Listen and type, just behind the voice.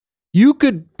You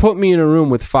could put me in a room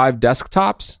with 5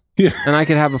 desktops, Yeah. and I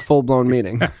could have a full-blown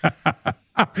meeting.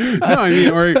 No, I mean,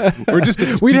 or just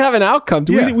a We'd have an outcome.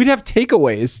 Yeah. We'd have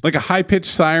takeaways. like a high-pitched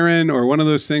siren or one of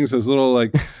those things, those little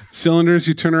like cylinders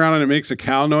you turn around and it makes a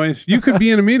cow noise. You could be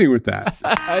in a meeting with that.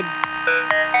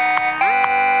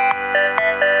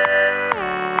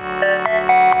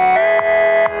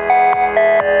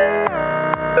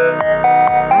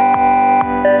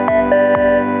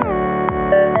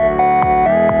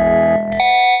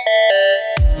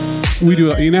 We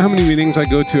do. You know how many meetings I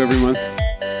go to every month?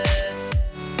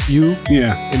 You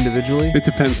Yeah, individually? it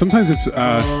depends. Sometimes it's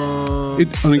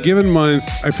on a given month.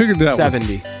 I figured it out.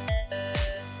 70,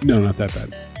 No, not that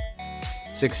bad.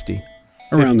 60.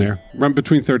 Around there, around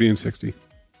between 30 and 60.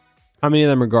 How many of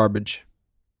them are garbage?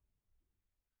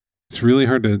 It's really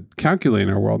hard to calculate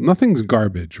in our world. Nothing's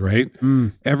garbage, right?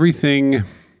 Everything. You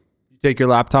take your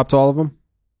laptop to all of them?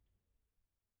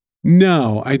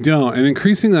 No, I don't. And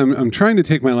increasingly, I'm trying to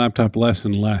take my laptop less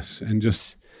and less, and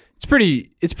just. It's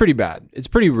pretty bad. It's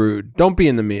pretty rude. Don't be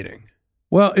in the meeting.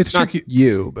 Well, it's Not tricky.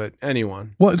 you, but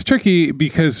anyone. Well, it's tricky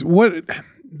because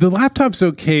the laptop's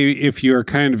okay if you're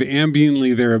kind of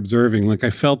ambiently there observing. Like I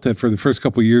felt that for the first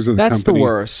couple of years of the That's company. the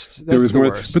worst. There was That's the more,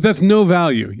 worst. but that's no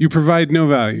value. You provide no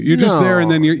value. You're just there, and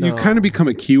then you kind of become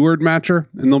a keyword matcher.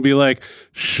 And they'll be like,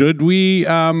 "Should we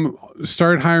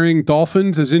start hiring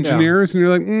dolphins as engineers?" And you're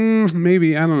like,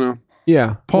 "Maybe. I don't know."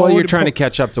 Yeah. Paul, well, you're what- trying to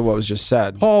catch up to what was just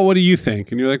said. Paul, what do you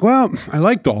think? And you're like, "Well, I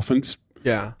like dolphins."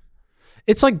 Yeah.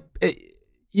 It's like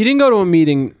you didn't go to a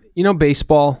meeting. You know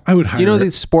baseball. I would hire. You know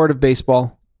the sport of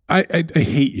baseball. I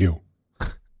hate you.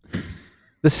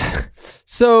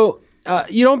 So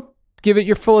you don't give it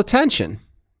your full attention.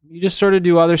 You just sort of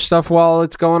do other stuff while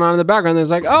it's going on in the background.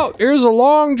 There's like, oh, here's a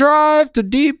long drive to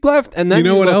deep left, and then You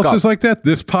know what look else up. is like that?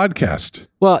 This podcast.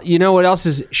 Well, you know what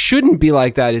else shouldn't be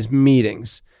like that is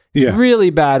meetings. It's Yeah. really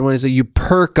bad when it's like you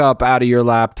perk up out of your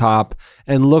laptop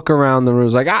and look around the room.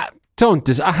 It's like, I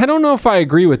don't know if I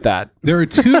agree with that. There are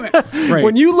two. Right.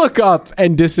 When you look up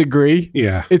and disagree,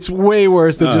 Yeah. it's way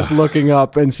worse than just looking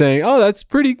up and saying, oh, that's a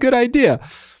pretty good idea.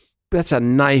 That's a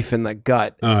knife in the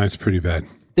gut. Oh, it's pretty bad.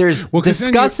 There's 'cause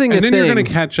discussing then a you're thing. going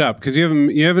to catch up because you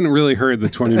haven't really heard the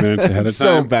 20 minutes ahead of It's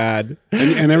time. so bad.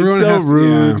 And everyone It's so has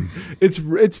rude.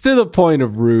 to. It's to the point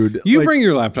of rude. You Like, bring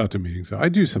your laptop to meetings, though. I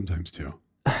do sometimes too.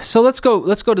 so let's go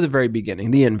to the very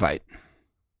beginning, the invite.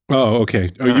 Oh, okay.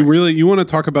 Oh, right. you want to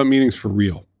talk about meetings for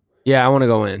real? Yeah, I want to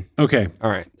go in. Okay. All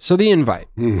right. So the invite.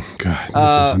 God,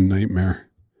 this is a nightmare.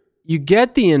 You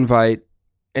get the invite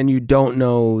and you don't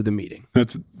know the meeting.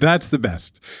 That's the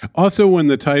best. Also, when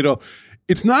the title,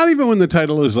 it's not even when the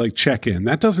title is like check in.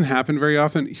 That doesn't happen very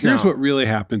often. Here's No. what really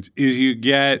happens is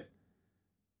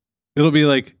it'll be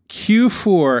like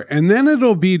Q4 and then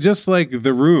it'll be just like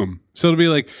the room. So it'll be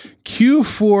like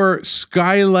Q4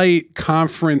 Skylight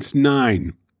Conference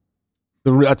 9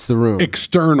 That's the room.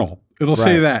 external. It'll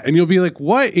say Right. that. And you'll be like,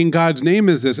 what in God's name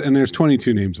is this? And there's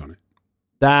 22 names on it.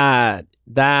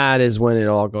 That is when it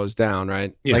all goes down,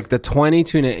 right? Yeah. Like the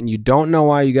 22 and you don't know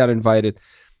why you got invited.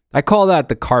 I call that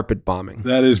the carpet bombing.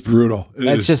 That is brutal.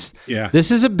 That's just, yeah.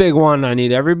 this is a big one. I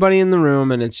need everybody in the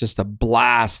room and it's just a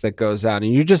blast that goes out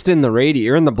and you're just in the radius.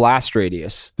 You're in the blast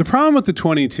radius. The problem with the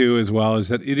 22 as well is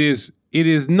that it is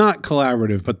not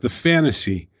collaborative, but the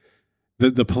fantasy,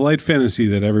 the polite fantasy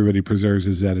that everybody preserves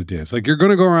is that it is. Like you're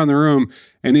going to go around the room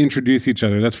and introduce each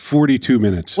other. That's 42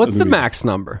 minutes. What's of the meeting. max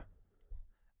number?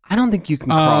 I don't think you can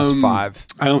cross 5.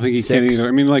 I don't think you can 6. either.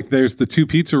 I mean, like there's the 2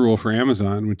 pizza rule for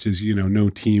Amazon, which is, no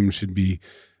team should be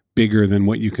bigger than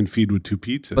what you can feed with 2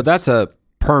 pizzas. But that's a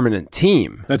permanent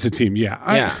team. That's a team. Yeah.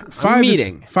 Yeah. 5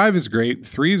 meeting. 5 is great.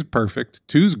 3 is perfect.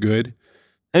 2 is good.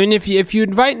 I mean, if you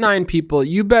invite 9 people,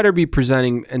 you better be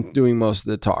presenting and doing most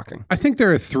of the talking. I think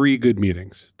there are 3 good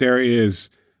meetings. There is,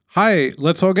 hi,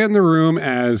 let's all get in the room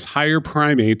as higher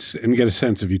primates and get a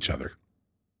sense of each other.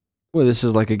 Well, this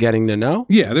is like a getting to know.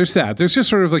 Yeah, there's that. There's just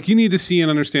sort of like you need to see and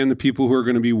understand the people who are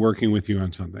going to be working with you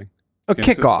on something. A Okay,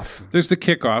 so kickoff. there's the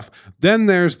kickoff. Then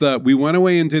there's we went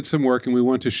away and did some work and we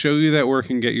want to show you that work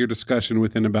and get your discussion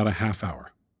within about a half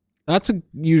hour. That's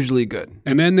usually good.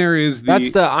 And then there is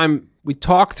we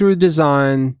talked through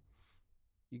design.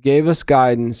 You gave us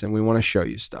guidance and we want to show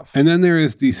you stuff. And then there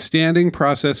is the standing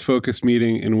process focused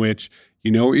meeting in which you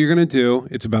know what you're going to do.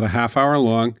 It's about a half hour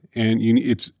long and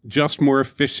it's just more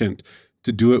efficient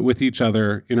to do it with each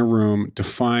other in a room,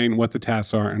 define what the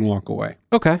tasks are and walk away.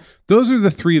 Okay. Those are the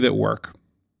 3 that work.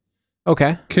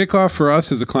 Okay. Kickoff for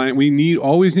us as a client, we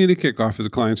always need a kickoff as a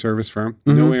client service firm.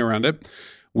 No way around it.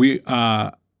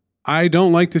 I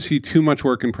don't like to see too much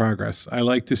work in progress. I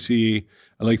like to see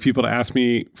I like people to ask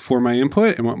me for my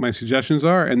input and what my suggestions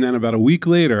are. And then about a week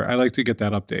later, I like to get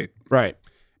that update. Right.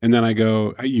 And then I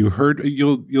go,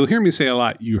 you'll hear me say a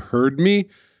lot, you heard me,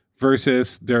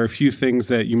 versus there are a few things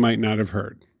that you might not have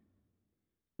heard.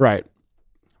 Right.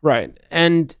 Right.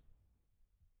 And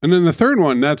then the third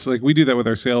one, that's like, we do that with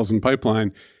our sales and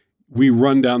pipeline. We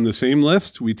run down the same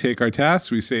list. We take our tasks.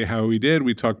 We say how we did.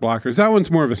 We talk blockers. That one's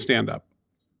more of a stand-up.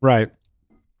 right.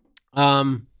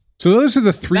 So those are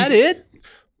the three. That it?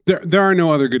 There are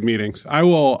no other good meetings. I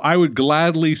would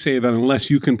gladly say that unless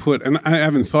you can put, and I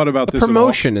haven't thought about this.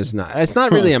 Promotion is not. It's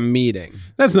not really a meeting.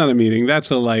 That's not a meeting. That's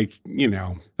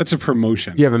that's a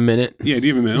promotion. Do you have a minute? Yeah, do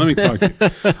you have a minute? Let me talk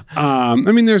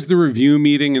to you. There's the review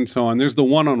meeting and so on. There's the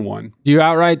one-on-one. Do you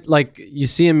outright, like, you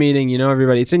see a meeting, you know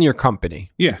everybody, it's in your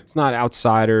company. Yeah. It's not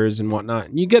outsiders and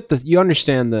whatnot. You get you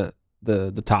understand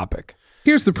the topic.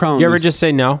 Here's the problem. You ever just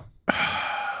say no?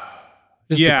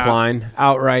 Just Yeah. decline,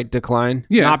 outright decline.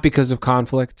 Yeah. Not because of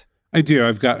conflict. I do.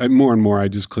 I've got more and more. I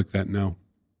just click that no.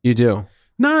 You do.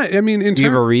 No, Do you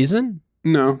have a reason?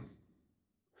 no.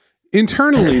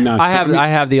 Internally, not. I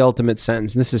have the ultimate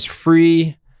sentence. This is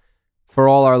free for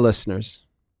all our listeners.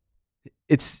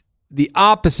 It's the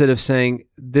opposite of saying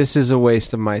this is a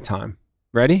waste of my time.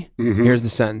 Ready? Mhm. Here's the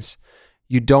sentence.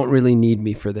 You don't really need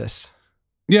me for this.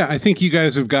 Yeah, I think you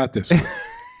guys have got this one.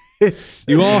 It's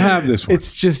You all have this one.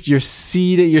 It's just you're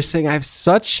seated. You're saying I have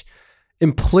such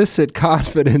implicit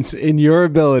confidence in your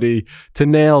ability to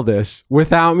nail this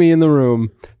without me in the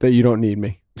room that you don't need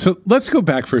me. So let's go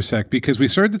back for a sec because we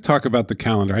started to talk about the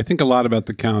calendar. I think a lot about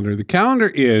the calendar. The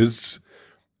calendar is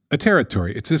a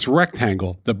territory. It's this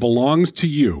rectangle that belongs to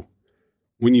you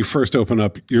when you first open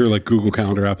up your Google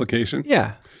Calendar application.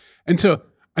 Yeah. And so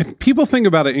people think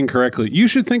about it incorrectly. You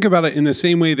should think about it in the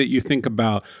same way that you think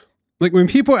about, when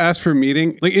people ask for a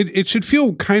meeting, it should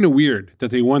feel kind of weird that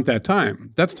they want that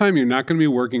time. That's time you're not going to be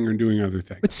working or doing other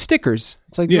things. It's stickers.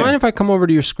 It's like, do you Yeah. mind if I come over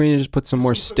to your screen and just put some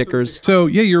more stickers? So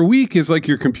yeah, your week is like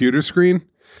your computer screen.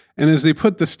 And as they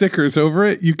put the stickers over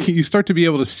it, you start to be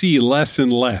able to see less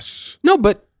and less. No,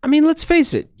 but let's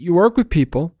face it. You work with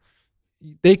people.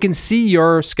 They can see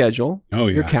your schedule,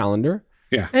 your yeah. calendar.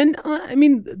 Yeah. And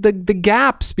the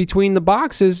gaps between the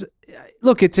boxes,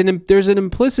 look, there's an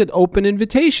implicit open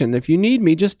invitation. If you need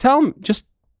me, just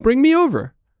bring me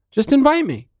over. Just invite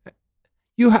me.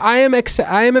 I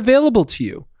am available to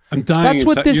you. I'm dying. That's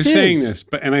what this You're saying is.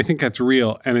 this, and I think that's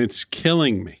real, and it's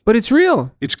killing me. But it's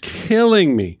real. It's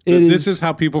killing me. This is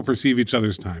how people perceive each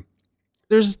other's time.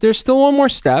 There's still one more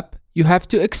step. You have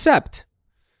to accept.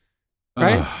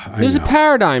 Right? There's a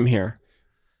paradigm here.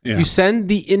 Yeah. You send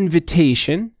the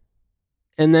invitation,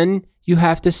 and then you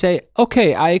have to say,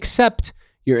 okay, I accept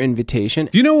your invitation.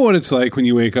 Do you know what it's like when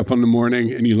you wake up in the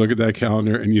morning and you look at that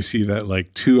calendar and you see that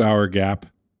 2-hour gap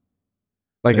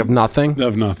Of nothing.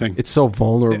 of nothing? It's so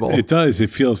vulnerable. It does. It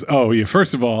feels,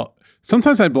 first of all,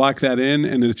 sometimes I block that in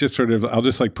and it's just I'll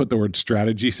just put the word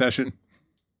strategy session.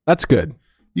 That's good.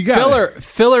 You got it.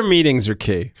 Filler meetings are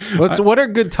key. What are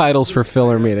good titles for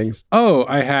filler meetings? Oh,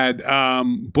 I had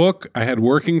book, I had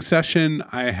working session,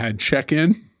 I had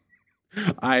check-in,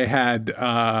 I had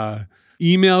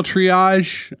email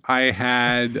triage, I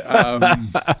had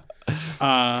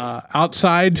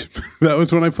outside. That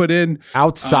was when I put in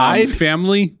Outside?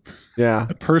 family, Yeah.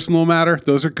 personal matter.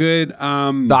 Those are good.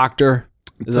 Doctor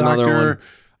is another one.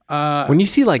 Doctor. When you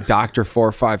see doctor 4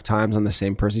 or 5 times on the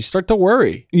same person, you start to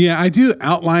worry. Yeah, I do.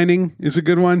 Outlining is a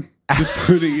good one. Just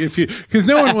putting because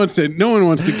no one wants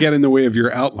to get in the way of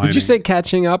your outlining. Did you say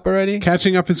catching up already?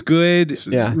 Catching up is good.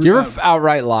 Yeah. Do you ever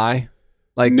outright lie?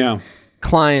 No.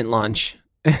 Client lunch.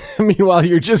 Meanwhile,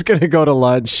 you're just going to go to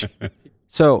lunch.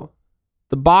 So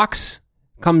the box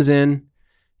comes in.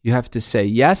 You have to say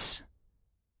yes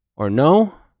or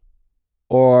no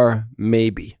or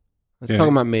maybe. Let's talk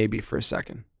about maybe for a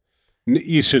second.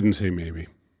 You shouldn't say maybe.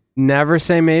 Never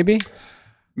say maybe?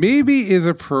 Maybe is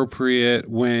appropriate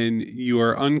when you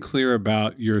are unclear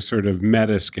about your sort of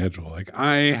meta schedule.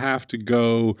 I have to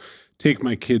go take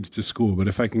my kids to school, but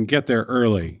if I can get there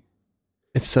early.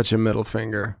 It's such a middle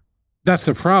finger. That's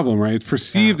the problem, right? It's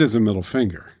perceived as a middle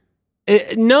finger.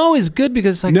 No is good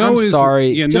because I'm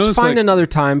sorry. Yeah, just find another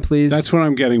time, please. That's when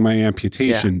I'm getting my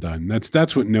amputation done.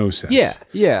 That's what no says.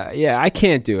 Yeah. I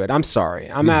can't do it. I'm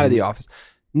sorry. I'm out of the office.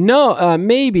 No,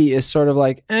 maybe is sort of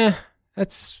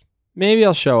that's maybe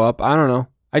I'll show up. I don't know.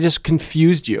 I just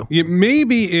confused you. Yeah,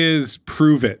 maybe is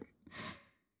prove it.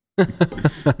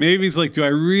 Maybe it's do I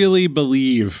really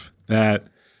believe that?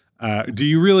 Do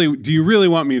you really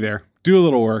want me there? Do a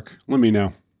little work. Let me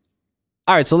know.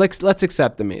 All right, so let's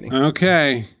accept the meeting.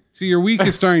 Okay. So your week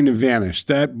is starting to vanish.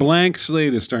 That blank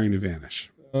slate is starting to vanish.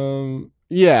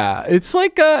 Yeah, it's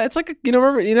like you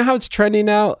know how it's trendy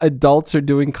now? Adults are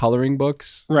doing coloring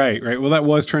books. Right. Well, that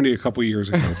was trendy a couple years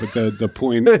ago, but the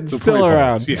point It's the still point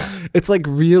around. holds. Yeah. It's like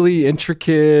really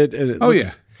intricate. And it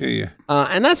looks, Yeah.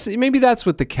 and that's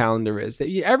what the calendar is. That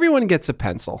everyone gets a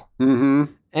pencil,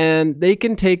 and they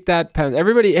can take that pen.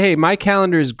 Everybody, hey, my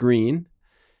calendar is green,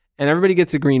 and everybody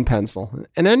gets a green pencil,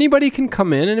 and anybody can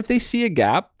come in, and if they see a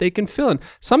gap, they can fill in.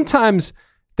 Sometimes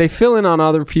they fill in on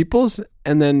other people's,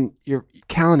 and then your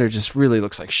calendar just really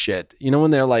looks like shit. You know,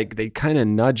 when they're like, they kind of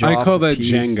nudge off. I call a that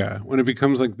piece. Jenga, when it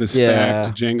becomes like the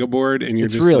stacked Jenga board, and you're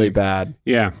It's just really like, bad.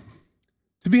 Yeah.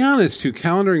 To be honest, too,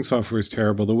 calendaring software is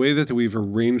terrible. The way that we've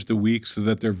arranged the weeks so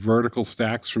that they're vertical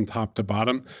stacks from top to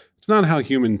bottom, it's not how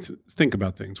humans think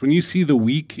about things. When you see the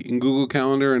week in Google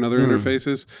Calendar and other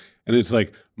interfaces, and it's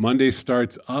like Monday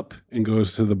starts up and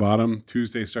goes to the bottom,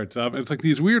 Tuesday starts up. It's like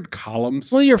these weird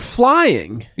columns. Well, you're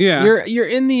flying. Yeah. You're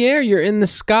in the air, you're in the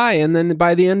sky, and then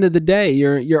by the end of the day,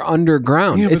 you're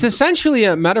underground. Yeah, it's essentially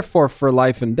a metaphor for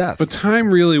life and death. But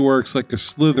time really works like a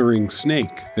slithering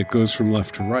snake that goes from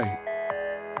left to right.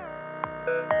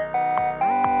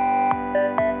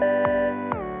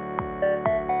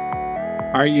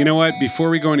 All right, you know what? Before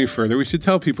we go any further, we should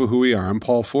tell people who we are. I'm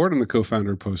Paul Ford. I'm the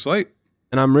co-founder of Postlight.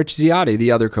 And I'm Rich Ziotti,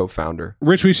 the other co-founder.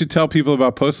 Rich, we should tell people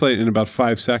about Postlight in about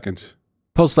 5 seconds.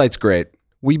 Postlight's great.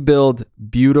 We build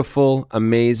beautiful,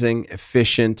 amazing,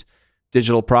 efficient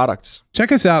digital products.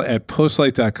 Check us out at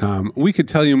postlight.com. We could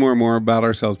tell you more and more about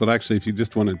ourselves, but actually, if you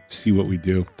just want to see what we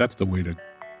do, that's the way to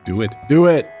do it. Do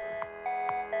it.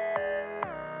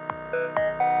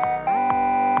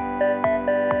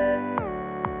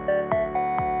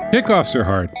 Kickoffs are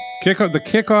hard.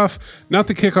 Kickoff, not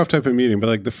the kickoff type of meeting, but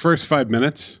like the first 5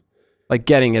 minutes, Like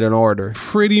getting it in order.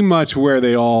 pretty much where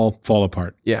they all fall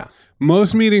apart. Yeah.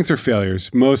 Most meetings are failures.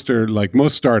 Most are like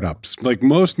most startups. Like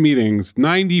most meetings,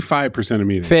 95% of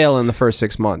meetings Fail in the first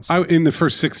 6 months. in the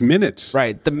first 6 minutes.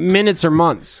 Right. The minutes are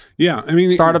months. Yeah, I mean,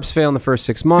 Startups fail in the first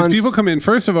 6 months. people come in.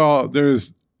 First of all,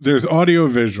 there's audio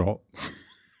visual,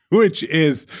 which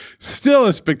is still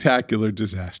a spectacular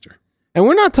disaster. And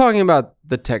we're not talking about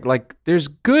the tech. Like, there's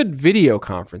good video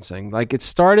conferencing. Like, it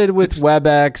started with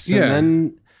WebEx, yeah. and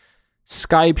then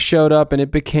Skype showed up, and it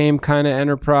became kind of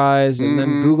enterprise. And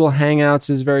then Google Hangouts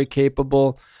is very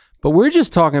capable. But we're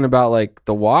just talking about, like,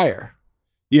 the wire.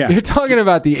 Yeah. You're talking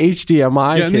about the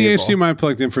HDMI Getting the cable. HDMI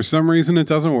plugged in. For some reason, it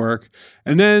doesn't work.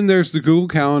 And then there's the Google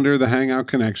Calendar, the Hangout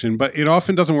connection, but it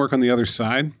often doesn't work on the other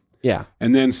side. Yeah.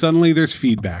 And then suddenly there's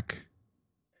feedback.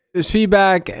 There's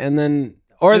feedback, and then...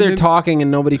 Or they're talking and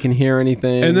nobody can hear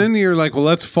anything. And then you're like, well,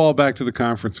 let's fall back to the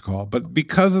conference call. But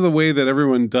because of the way that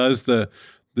everyone does the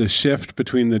shift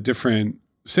between the different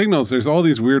signals, there's all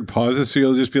these weird pauses. So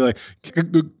you'll just be like,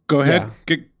 go ahead,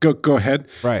 go ahead.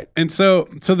 Right. And so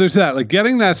there's that. Like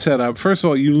getting that set up, first of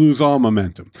all, you lose all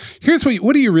momentum. Here's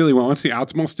what do you really want? What's the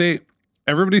optimal state?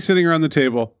 Everybody's sitting around the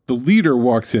table. The leader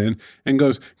walks in and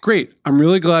goes, great, I'm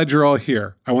really glad you're all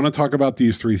here. I want to talk about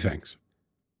these 3 things.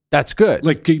 That's good.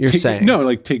 Like saying. No,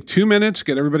 like take 2 minutes,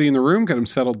 get everybody in the room, get them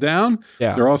settled down.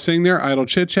 Yeah. They're all sitting there, idle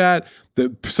chit chat.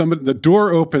 The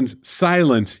door opens,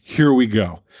 silence. Here we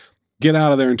go. Get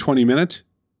out of there in 20 minutes,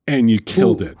 and you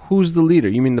killed it. Who's the leader?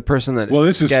 You mean the person that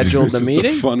scheduled the meeting?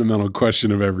 This is the fundamental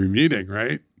question of every meeting,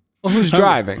 right? Well, who's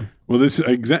driving? Well, this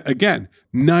again,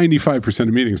 95%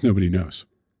 of meetings nobody knows.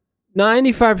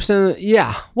 95%.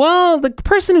 Yeah. Well, the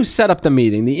person who set up the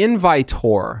meeting, the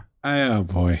invitor. Oh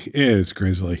boy, it is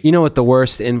grisly. You know what the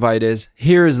worst invite is?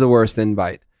 Here is the worst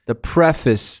invite. The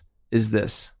preface is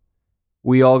this: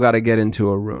 we all got to get into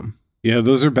a room. Yeah,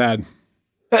 those are bad.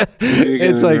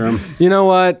 It's like, you know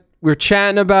what? We're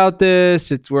chatting about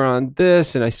this. We're on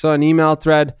this, and I saw an email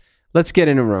thread. Let's get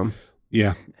in a room.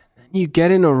 Yeah. You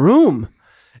get in a room,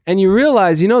 and you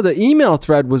realize, the email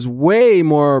thread was way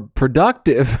more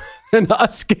productive than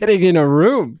us getting in a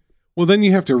room. Well, then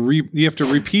you have to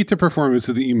repeat the performance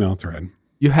of the email thread.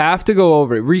 You have to go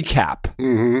over it. Recap.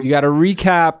 Mm-hmm. You got to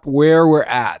recap where we're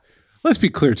at. Let's be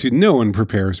clear, too. No one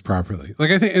prepares properly.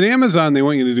 Like I think at Amazon, they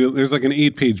want you to do, there's like an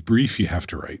 8-page brief you have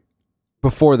to write.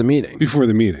 Before the meeting.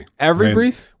 Every right?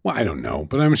 brief? Well, I don't know,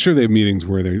 but I'm sure they have meetings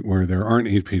where there aren't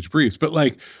 8-page briefs. But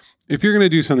like, if you're going to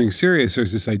do something serious,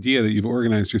 there's this idea that you've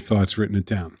organized your thoughts, written it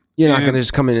down. You're not going to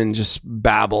just come in and just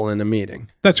babble in a meeting.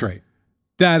 That's right.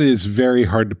 That is very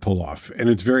hard to pull off, and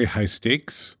it's very high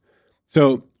stakes.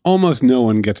 So almost no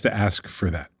one gets to ask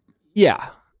for that. Yeah,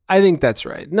 I think that's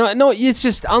right. No, it's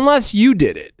just unless you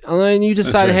did it, and you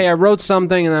decided, right. hey, I wrote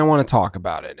something and I want to talk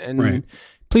about it, and right.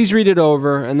 please read it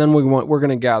over, and then we're going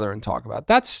to gather and talk about it.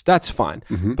 That's fine.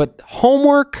 Mm-hmm. But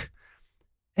homework,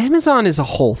 Amazon is a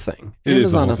whole thing. It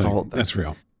Amazon is a whole thing. That's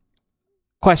real.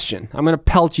 Question. I'm going to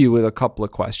pelt you with a couple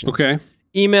of questions. Okay.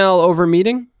 Email over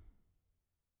meeting?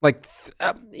 Like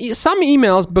some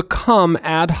emails become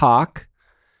ad hoc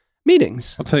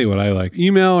meetings. I'll tell you what I like.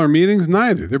 Email or meetings?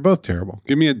 Neither. They're both terrible.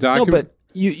 Give me a document. No, but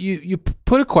you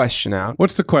put a question out.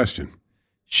 What's the question?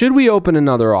 Should we open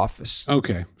another office?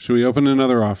 Okay. Should we open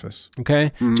another office?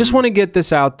 Okay. Just want to get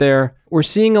this out there. We're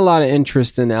seeing a lot of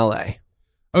interest in LA.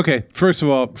 Okay. First of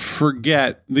all,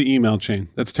 forget the email chain.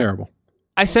 That's terrible.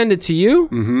 I send it to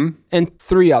you and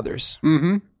 3 others.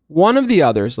 One of the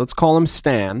others, let's call him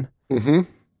Stan,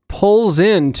 pulls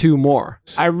in 2 more.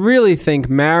 I really think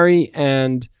Mary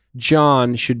and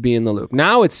John should be in the loop.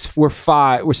 Now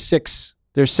we're 6.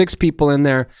 There's 6 people in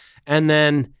there, and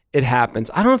then it happens.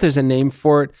 I don't know if there's a name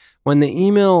for it. When the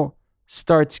email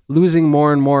starts losing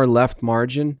more and more left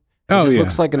margin, it just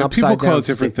looks like an upside down. People call it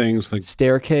different things, like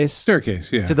staircase.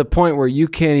 Staircase, yeah. To the point where you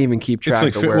can't even keep track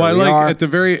of where we like are. at the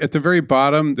very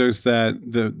bottom, there's that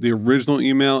the original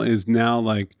email is now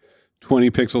like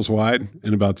 20 pixels wide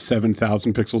and about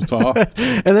 7,000 pixels tall.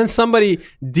 And then somebody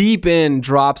deep in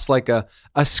drops like a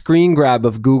screen grab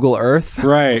of Google Earth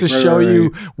to show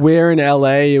you where in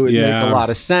LA it would make a lot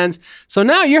of sense. So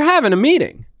now you're having a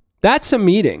meeting. That's a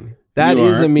meeting. That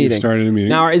is a meeting. You started a meeting.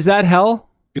 Now, is that hell?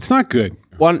 It's not good.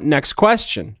 Next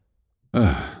question.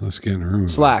 Let's get in a room.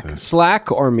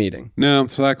 Slack or meeting? No,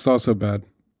 Slack's also bad.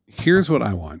 Here's what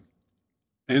I want.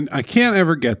 And I can't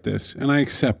ever get this, and I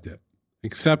accept it.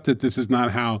 Accept that this is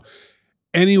not how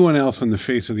anyone else on the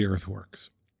face of the earth works.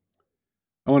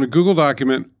 I want a Google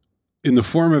document in the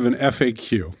form of an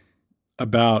FAQ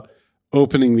about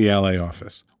opening the LA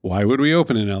office. Why would we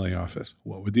open an LA office?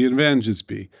 What would the advantages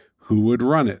be? Who would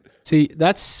run it? See,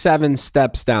 that's 7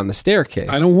 steps down the staircase.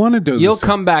 I don't want to do this. You'll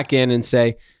come back in and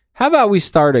say, how about we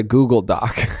start a Google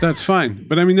Doc? That's fine.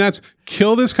 But I mean,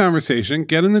 kill this conversation,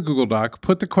 get in the Google Doc,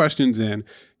 put the questions in.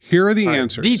 Here are the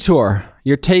answers. Detour.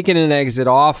 You're taking an exit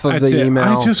off of the email.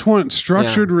 I just want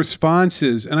structured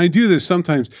responses. And I do this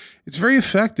sometimes. It's very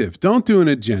effective. Don't do an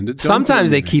agenda. Sometimes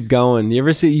they keep going. You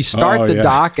ever see, you start the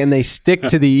doc and they stick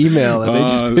to the email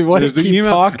and they want to keep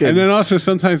talking. And then also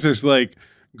sometimes there's like,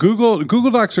 Google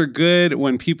Docs are good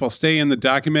when people stay in the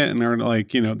document and are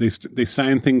like, they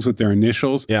sign things with their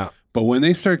initials. Yeah. But when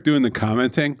they start doing the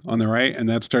commenting on the right and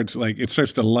it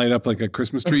starts to light up like a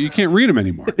Christmas tree, you can't read them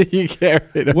anymore. You can't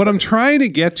read them. What I'm trying to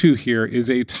get to here is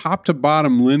a top to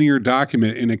bottom linear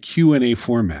document in a Q&A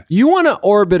format. You want to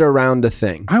orbit around a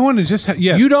thing. I want to just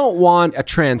yes. You don't want a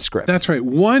transcript. That's right.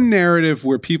 One narrative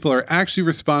where people are actually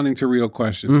responding to real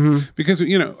questions. Because,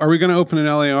 are we going to open an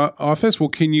LA office? Well,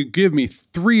 can you give me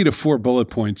 3 to 4 bullet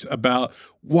points about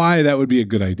why that would be a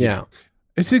good idea? Yeah.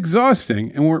 It's exhausting.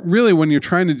 And when you're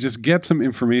trying to just get some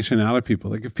information out of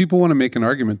people, like if people want to make an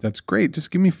argument, that's great.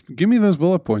 Just give me those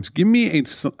bullet points. Give me a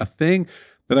thing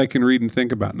that I can read and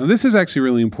think about. Now, this is actually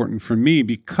really important for me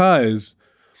because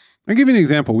I'll give you an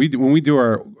example. When we do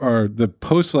the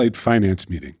Postlight finance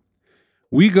meeting,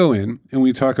 we go in and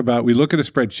we look at a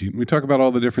spreadsheet and we talk about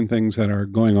all the different things that are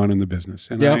going on in the business.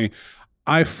 And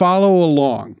I follow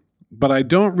along, but I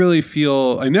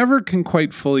never can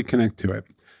quite fully connect to it.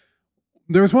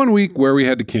 There was one week where we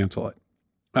had to cancel it.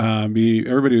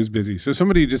 Everybody was busy. So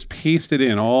somebody just pasted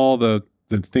in all the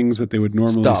things that they would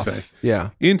normally say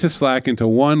into Slack, into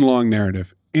one long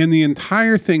narrative. And the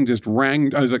entire thing just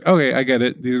rang. I was like, okay, I get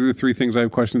it. These are the 3 things I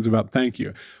have questions about. Thank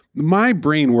you. My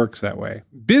brain works that way.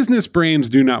 Business brains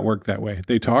do not work that way.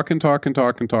 They talk and talk and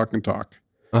talk and talk and talk.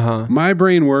 My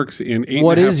brain works in 8.5.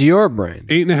 What is your brain?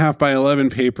 8.5 by 11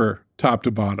 paper, top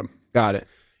to bottom. Got it.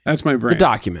 That's my brain. The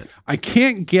document. I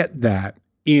can't get that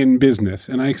in business,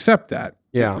 and I accept that.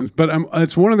 Yeah. But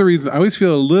it's one of the reasons I always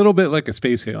feel a little bit like a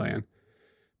space alien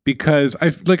because I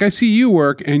see you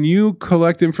work and you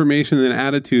collect information and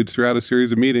attitudes throughout a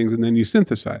series of meetings and then you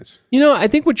synthesize. I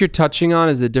think what you're touching on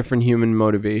is the different human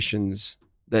motivations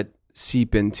that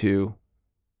seep into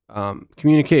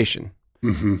communication.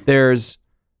 There's,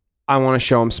 I want to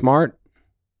show I'm smart.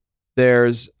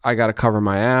 There's, I got to cover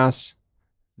my ass.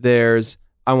 There's,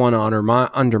 I want to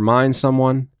undermine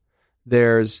someone.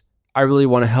 There's, I really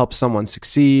want to help someone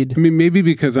succeed. I mean, maybe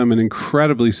because I'm an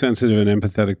incredibly sensitive and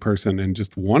empathetic person and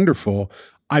just wonderful,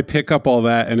 I pick up all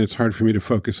that and it's hard for me to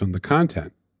focus on the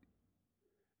content.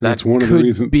 That's one of the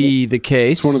reasons. Could be the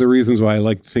case. It's one of the reasons why I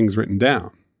like things written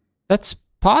down. That's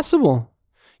possible.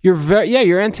 Your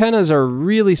antennas are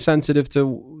really sensitive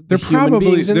to the human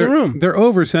beings in the room. They're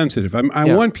oversensitive.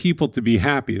 I want people to be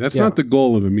happy. That's not the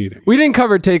goal of a meeting. We didn't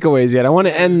cover takeaways yet. I want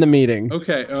to end the meeting.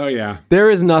 Okay. Oh, yeah. There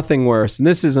is nothing worse, and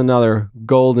this is another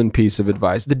golden piece of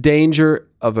advice. The danger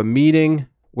of a meeting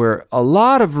where a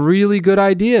lot of really good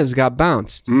ideas got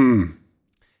bounced, and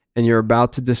you're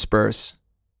about to disperse,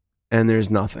 and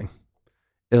there's nothing.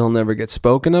 It'll never get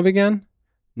spoken of again.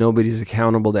 Nobody's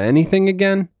accountable to anything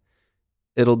again.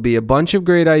 It'll be a bunch of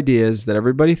great ideas that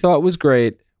everybody thought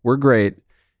were great,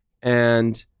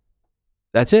 and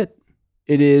that's it.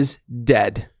 It is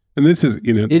dead. And this is,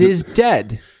 It is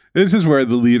dead. This is where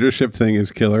the leadership thing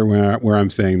is killer, where I'm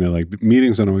saying that like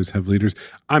meetings don't always have leaders.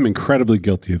 I'm incredibly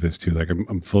guilty of this too. Like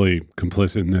I'm fully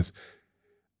complicit in this.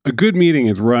 A good meeting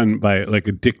is run by like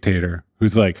a dictator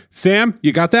who's like, Sam,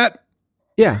 you got that?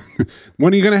 Yeah.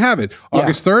 When are you going to have it?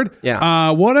 August 3rd?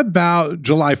 Yeah. What about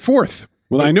July 4th?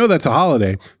 Well, I know that's a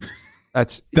holiday.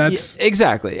 That's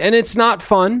exactly. And it's not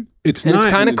fun. It's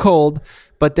kind of cold,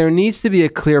 but there needs to be a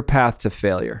clear path to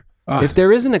failure. If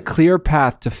there isn't a clear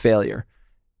path to failure,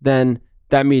 then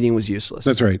that meeting was useless.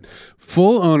 That's right.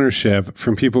 Full ownership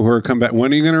from people who are come back.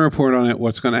 When are you going to report on it?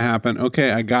 What's going to happen?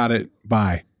 Okay, I got it.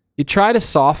 Bye. You try to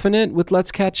soften it with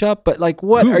let's catch up, but like,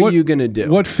 what are you going to do?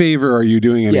 What favor are you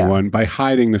doing anyone by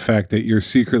hiding the fact that you're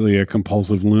secretly a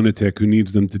compulsive lunatic who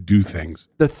needs them to do things?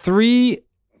 The 3,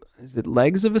 is it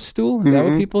legs of a stool? Is that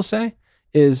what people say?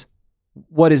 Is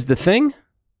what is the thing?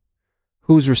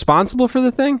 Who's responsible for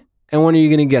the thing? And when are you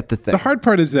going to get the thing? The hard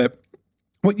part is that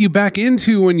what you back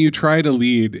into when you try to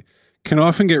lead can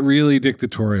often get really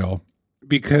dictatorial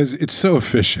because it's so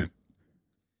efficient.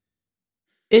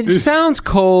 It sounds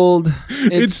cold.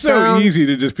 It's so easy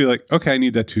to just be like, okay, I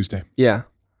need that Tuesday. Yeah.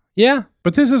 Yeah.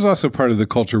 But this is also part of the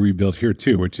culture we built here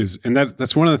too, which is, and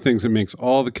that's one of the things that makes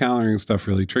all the calendaring stuff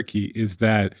really tricky is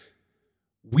that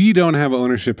we don't have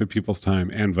ownership of people's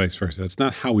time and vice versa. That's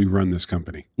not how we run this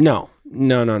company. No.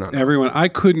 Everyone, I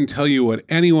couldn't tell you what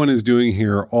anyone is doing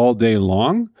here all day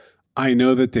long. I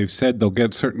know that they've said they'll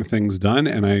get certain things done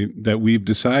and that we've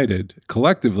decided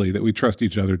collectively that we trust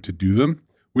each other to do them,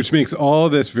 which makes all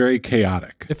this very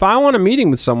chaotic. If I want a meeting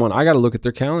with someone, I got to look at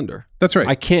their calendar. That's right.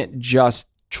 I can't just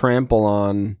trample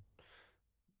on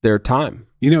their time.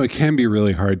 It can be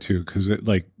really hard too because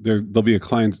there'll be a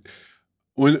client.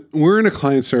 When we're in a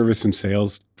client service and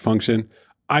sales function,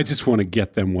 I just want to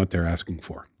get them what they're asking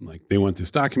for. Like they want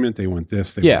this document, they want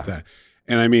this, they want that.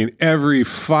 And I mean, every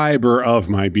fiber of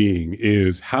my being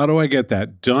is how do I get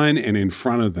that done and in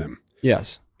front of them?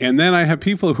 Yes. And then I have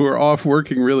people who are off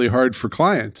working really hard for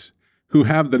clients who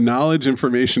have the knowledge,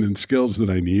 information, and skills that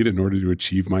I need in order to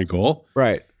achieve my goal.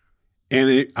 Right.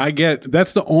 And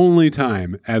that's the only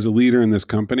time as a leader in this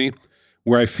company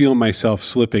where I feel myself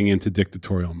slipping into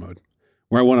dictatorial mode,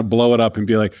 where I want to blow it up and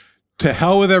be like, to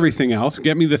hell with everything else.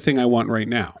 Get me the thing I want right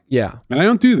now. Yeah. And I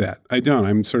don't do that. I don't.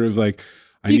 I'm sort of like,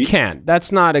 you can't.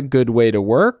 That's not a good way to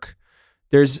work.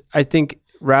 I think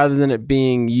rather than it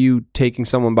being you taking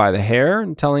someone by the hair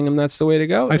and telling them that's the way to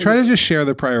go. I try to just share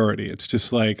the priority. It's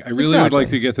just like, I really would like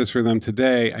to get this for them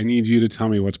today. I need you to tell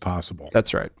me what's possible.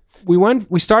 That's right.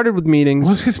 We started with meetings.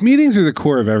 Well, because meetings are the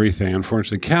core of everything,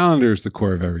 unfortunately. Calendar is the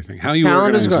core of everything. How you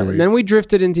organize your week. Then we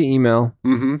drifted into email.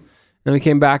 Mm-hmm. Then we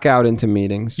came back out into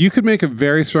meetings. You could make a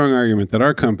very strong argument that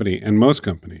our company and most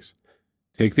companies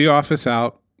take the office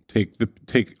out,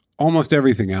 take almost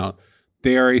everything out.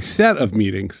 They are a set of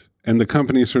meetings, and the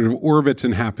company sort of orbits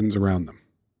and happens around them.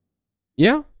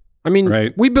 Yeah. I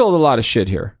mean, we build a lot of shit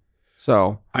here.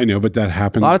 So I know, but that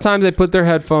happens. A lot of times they put their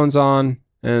headphones on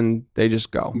and they just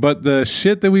go. But the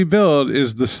shit that we build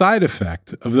is the side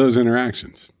effect of those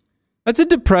interactions. That's a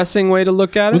depressing way to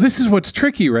look at it. Well, this is what's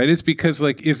tricky, right? It's because,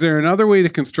 is there another way to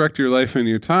construct your life and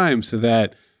your time so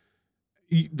that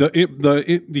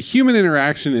the human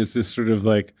interaction is this sort of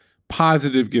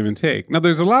positive give and take? Now,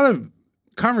 there's a lot of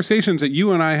conversations that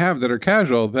you and I have that are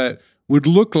casual that would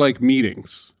look like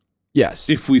meetings. Yes.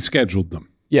 If we scheduled them.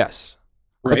 Yes.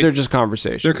 Right? But they're just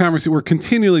conversations. We're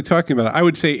continually talking about it. I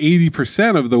would say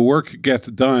 80% of the work gets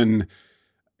done.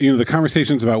 The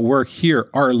conversations about work here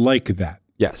are like that.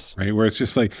 Yes. Right. Where it's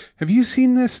just like, have you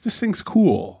seen this? This thing's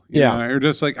cool. You know? Or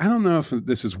just like, I don't know if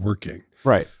this is working.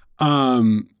 Right.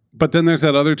 But then there's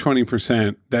that other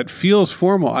 20% that feels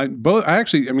formal.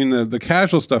 The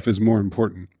casual stuff is more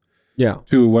important. Yeah.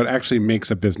 To what actually makes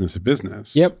a business a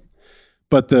business. Yep.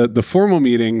 But the formal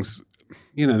meetings,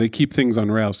 they keep things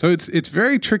on rails. So it's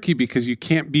very tricky because you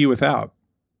can't be without.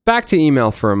 Back to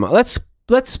email for a moment.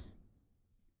 Let's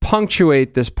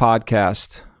punctuate this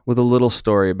podcast with a little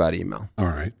story about email. All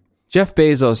right. Jeff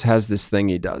Bezos has this thing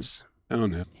he does. Oh,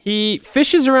 no. He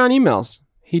fishes around emails.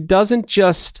 He doesn't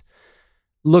just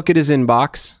look at his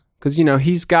inbox because,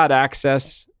 he's got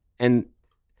access and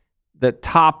the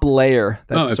top layer,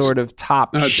 sort of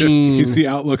top sheen. He's the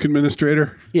Outlook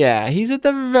administrator. Yeah, he's at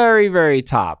the very, very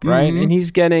top, right? Mm-hmm. And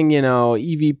he's getting,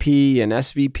 EVP and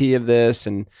SVP of this.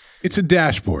 And it's a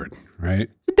dashboard, right?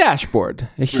 It's a dashboard,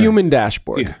 a human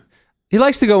dashboard. Yeah. He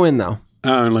likes to go in, though.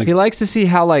 And like, He likes to see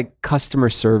how like customer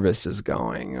service is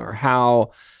going, or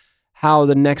how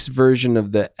the next version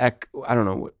of the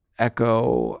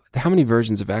Echo. How many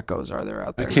versions of Echoes are there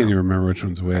out I there? can't even remember which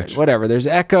one's which. Right, whatever. There's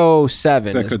Echo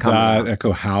 7 Echo is coming Dot, out.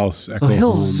 Echo House, Echo So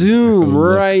he'll Home, zoom Echo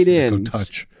Look, right Echo in,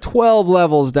 Touch. 12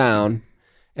 levels down,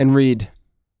 and read,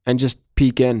 and just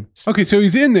peek in. Okay, so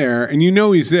he's in there, and you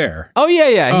know he's there. Oh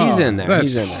yeah, he's Oh, in there. That's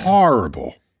He's in there.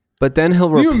 horrible. But then he'll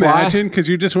Can reply. you imagine? Because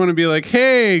you just want to be like,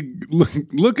 "Hey,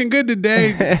 looking good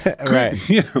today." Right.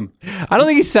 Yeah. I don't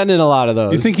think he's sending a lot of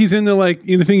those. You think he's in the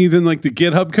the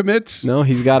GitHub commits? No,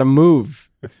 he's got to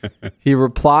move. He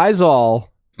replies all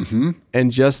Mm-hmm.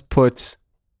 and just puts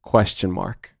question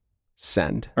mark.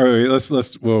 Send. All right,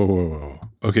 let's. Whoa.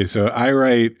 Okay, so I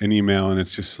write an email, and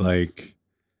it's just like,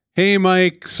 "Hey,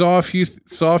 Mike, saw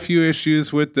a few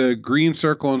issues with the green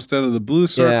circle instead of the blue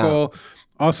circle.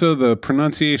 Also, the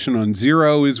pronunciation on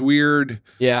 0 is weird.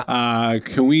 Yeah.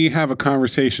 Can we have a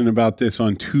conversation about this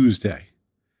on Tuesday?"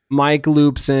 Mike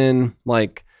loops in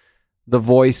like the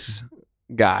voice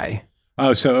guy.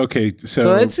 Oh, so okay,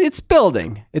 So it's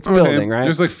building. It's okay, building, right?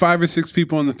 There's like 5 or 6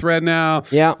 people in the thread now.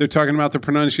 Yeah. They're talking about the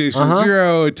pronunciation Uh-huh. of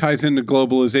 0. It ties into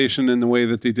globalization and the way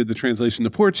that they did the translation to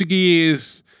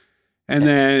Portuguese. And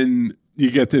then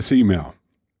you get this email.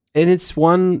 And it's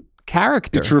one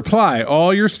character. It's reply.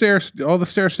 All the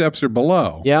stair steps are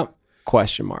below. Yep.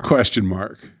 Question mark. Question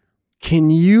mark. Can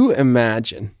you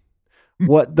imagine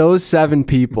what those 7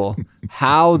 people,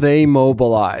 how they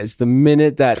mobilize the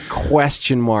minute that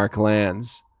question mark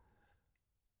lands?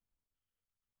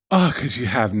 Oh, because you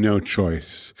have no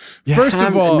choice. You First of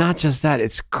have- all, not just that,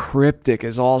 it's cryptic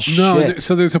as all no. shit.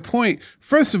 So there's a point.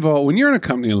 First of all, when you're in a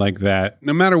company like that,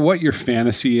 no matter what your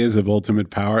fantasy is of ultimate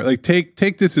power, like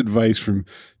take this advice from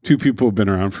 2 people who've been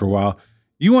around for a while.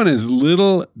 You want as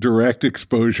little direct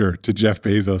exposure to Jeff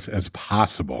Bezos as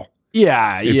possible.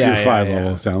 Yeah, If yeah. you're 5 yeah.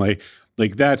 levels down,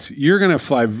 like that's you're gonna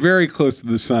fly very close to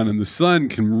the sun, and the sun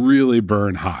can really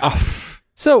burn hot.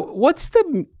 So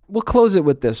we'll close it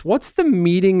with this. What's the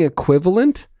meeting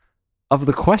equivalent of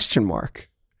the question mark?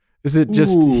 Is it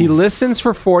just Ooh. he listens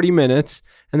for 40 minutes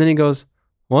and then he goes,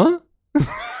 what?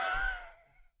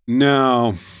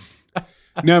 No,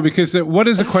 because what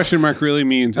does a question mark really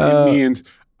mean? It means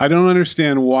I don't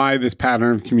understand why this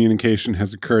pattern of communication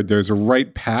has occurred. There's a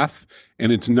right path,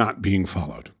 and it's not being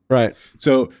followed. Right.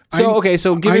 So Give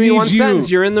I me need one you-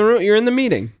 sentence. You're in the room. You're in the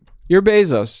meeting. You're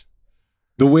Bezos.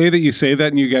 The way that you say that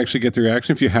and you actually get the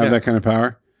reaction, if you have that kind of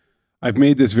power, I've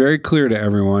made this very clear to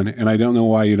everyone, and I don't know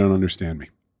why you don't understand me.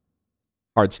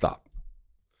 Hard stop.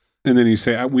 And then you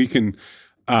say, "We can.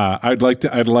 I'd like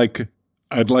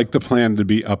the plan to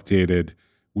be updated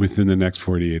within the next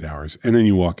 48 hours," and then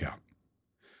you walk out.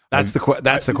 That's the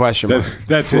question mark.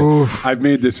 That's it. Oof. I've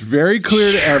made this very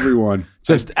clear to everyone.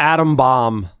 Just atom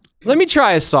bomb. Let me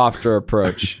try a softer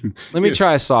approach. Let me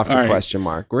try a softer All right. question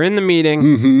mark. We're in the meeting.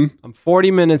 Mm-hmm. I'm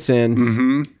 40 minutes in.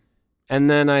 Mm-hmm.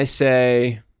 And then I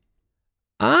say,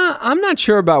 I'm not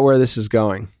sure about where this is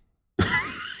going.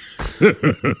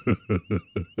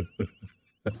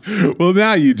 Well,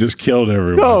 now you just killed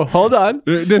everyone. No, hold on.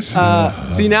 This-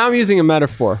 See, now I'm using a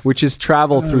metaphor, which is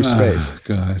travel through space.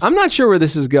 God. I'm not sure where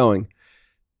this is going.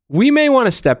 We may want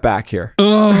to step back here.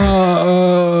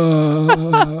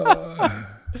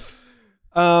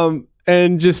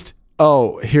 And just, you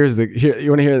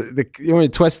want to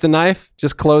twist the knife?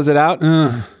 Just close it out.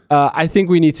 I think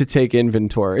we need to take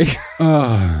inventory.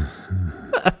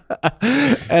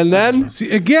 And then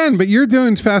See, again, but you're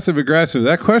doing passive aggressive.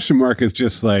 That question mark is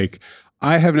just like,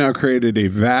 I have now created a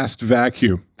vast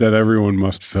vacuum that everyone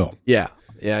must fill. yeah.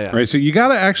 Right. So you got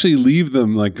to actually leave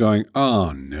them like going,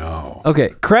 oh no. Okay.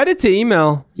 Credit to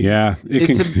email. Yeah.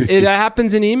 It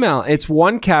happens in email. It's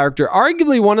one character,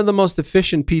 arguably one of the most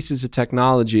efficient pieces of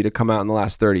technology to come out in the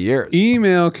last 30 years.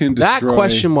 Email can destroy. That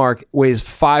question mark weighs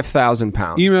 5,000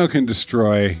 pounds. Email can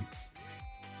destroy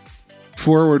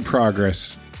forward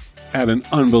progress at an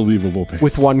unbelievable pace.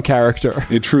 with one character.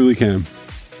 It truly can.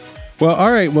 Well,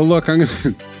 all right. Well, look,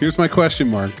 here's my question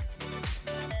mark.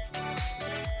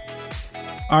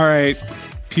 All right.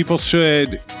 People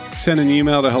should send an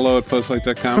email to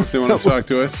hello@postlight.com if they want to talk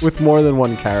to us. With more than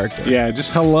one character. Yeah,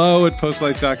 just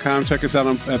hello@postlight.com. Check us out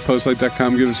at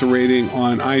postlight.com. Give us a rating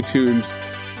on iTunes.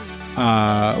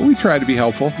 We try to be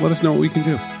helpful. Let us know what we can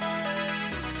do.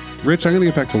 Rich, I'm going to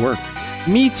get back to work.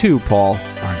 Me too, Paul.